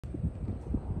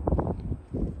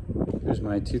Here's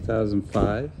my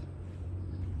 2005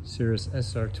 Cirrus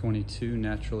SR22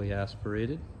 naturally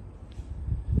aspirated.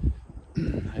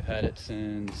 I've had it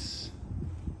since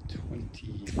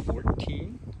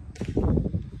 2014.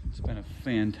 It's been a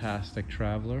fantastic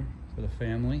traveler for the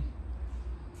family.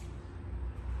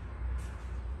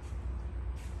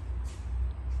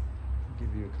 I'll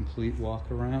give you a complete walk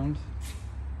around.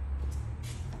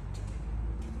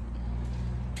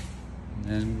 And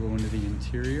then we'll go into the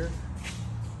interior.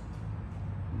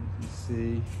 You can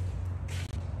see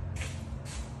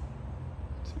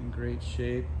it's in great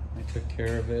shape. I took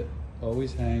care of it.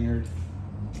 Always hangered.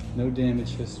 No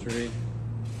damage history.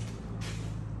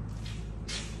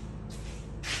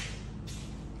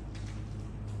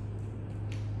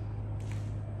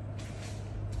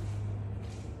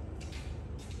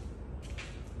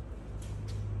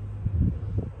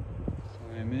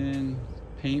 Climb in.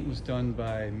 Paint was done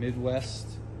by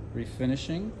Midwest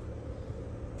Refinishing.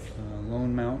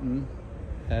 Lone Mountain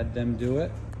had them do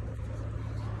it.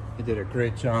 They did a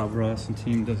great job. Russ and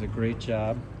team does a great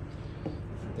job.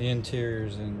 The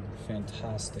interior's in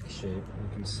fantastic shape. You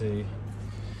can see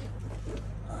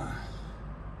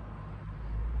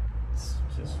it's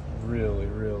just really,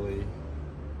 really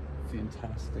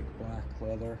fantastic black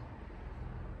leather.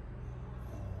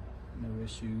 No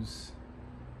issues.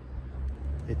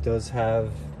 It does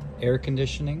have air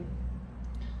conditioning,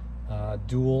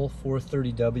 dual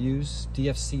 430Ws,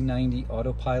 DFC90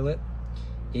 Autopilot,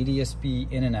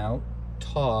 Adsb in and out,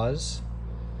 Taws,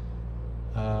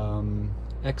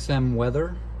 XM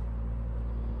weather,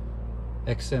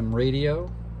 XM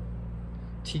radio,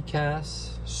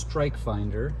 Tcas,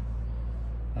 Strikefinder,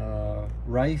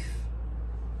 Reiff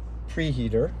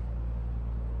preheater.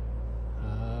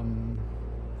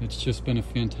 It's just been a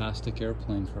fantastic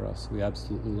airplane for us. We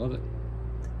absolutely love it.